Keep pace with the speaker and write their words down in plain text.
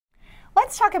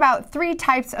let's talk about three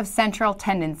types of central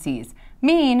tendencies: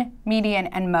 mean, median,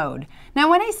 and mode. Now,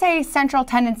 when I say central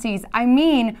tendencies, I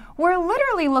mean we're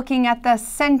literally looking at the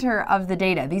center of the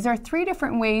data. These are three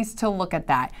different ways to look at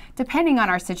that, depending on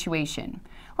our situation.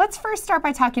 Let's first start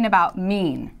by talking about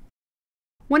mean.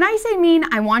 When I say mean,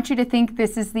 I want you to think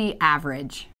this is the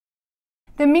average.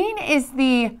 The mean is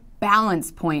the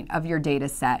balance point of your data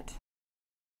set.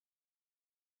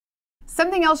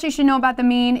 Something else you should know about the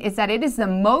mean is that it is the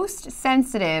most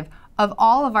sensitive of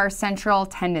all of our central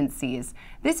tendencies.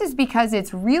 This is because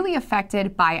it's really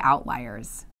affected by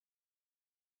outliers.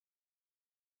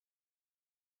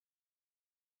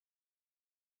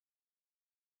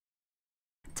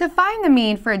 To find the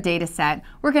mean for a data set,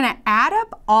 we're going to add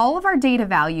up all of our data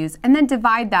values and then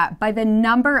divide that by the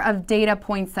number of data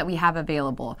points that we have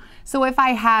available. So if I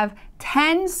have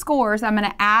 10 scores, I'm going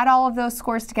to add all of those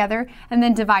scores together and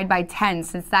then divide by 10,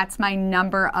 since that's my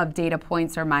number of data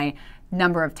points or my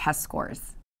number of test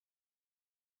scores.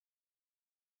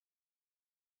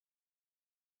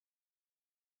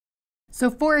 So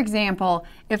for example,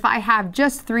 if I have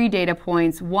just 3 data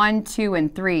points, 1, 2,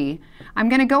 and 3, I'm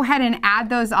going to go ahead and add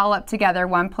those all up together.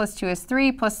 1 plus 2 is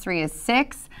 3, plus 3 is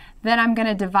 6. Then I'm going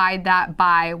to divide that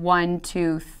by 1,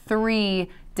 2, 3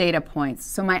 data points.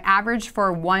 So my average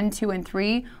for 1, 2, and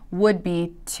 3 would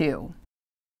be 2.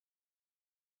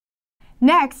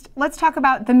 Next, let's talk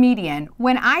about the median.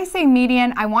 When I say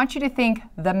median, I want you to think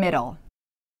the middle.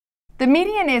 The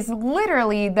median is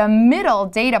literally the middle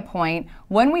data point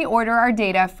when we order our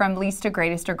data from least to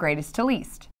greatest or greatest to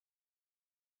least.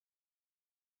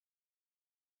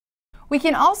 We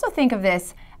can also think of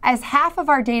this as half of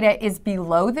our data is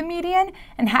below the median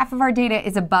and half of our data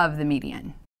is above the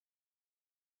median.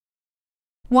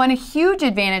 One huge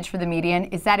advantage for the median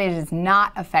is that it is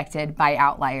not affected by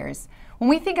outliers. When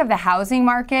we think of the housing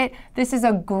market, this is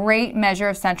a great measure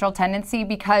of central tendency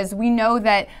because we know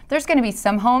that there's going to be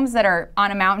some homes that are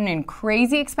on a mountain and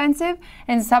crazy expensive,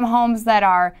 and some homes that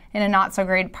are in a not so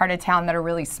great part of town that are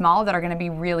really small that are going to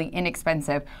be really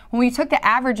inexpensive. When we took the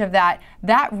average of that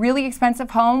really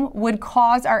expensive home would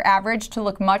cause our average to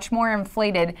look much more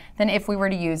inflated than if we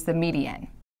were to use the median.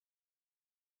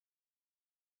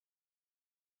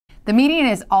 The median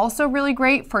is also really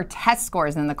great for test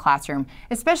scores in the classroom,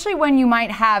 especially when you might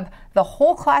have the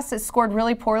whole class that scored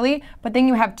really poorly, but then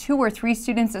you have 2 or 3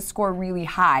 students that score really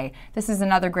high. This is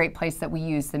another great place that we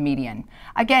use the median.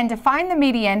 Again, to find the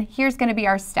median, here's going to be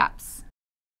our steps.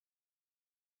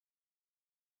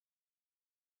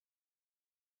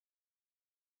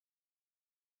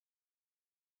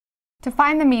 To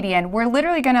find the median, we're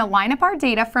literally going to line up our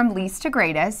data from least to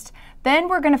greatest. Then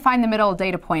we're going to find the middle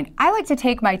data point. I like to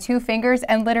take my 2 fingers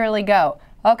and literally go,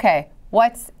 okay,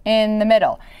 what's in the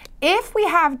middle? If we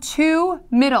have 2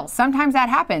 middles, sometimes that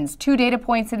happens, 2 data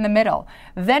points in the middle,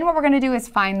 then what we're going to do is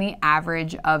find the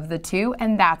average of the 2,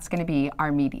 and that's going to be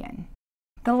our median.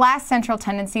 The last central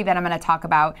tendency that I'm going to talk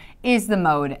about is the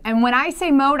mode. And when I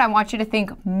say mode, I want you to think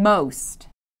most.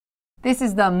 This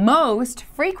is the most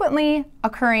frequently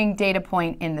occurring data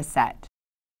point in the set.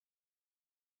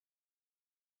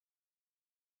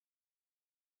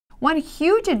 One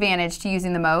huge advantage to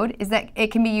using the mode is that it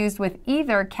can be used with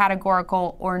either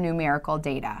categorical or numerical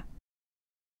data.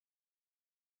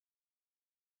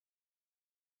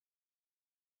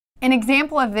 An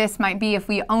example of this might be if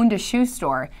we owned a shoe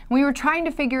store and we were trying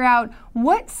to figure out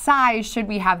what size should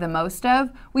we have the most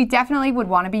of, we definitely would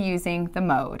want to be using the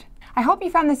mode. I hope you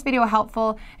found this video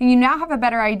helpful and you now have a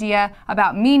better idea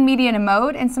about mean, median, and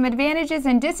mode and some advantages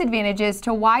and disadvantages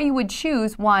to why you would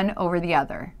choose one over the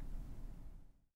other.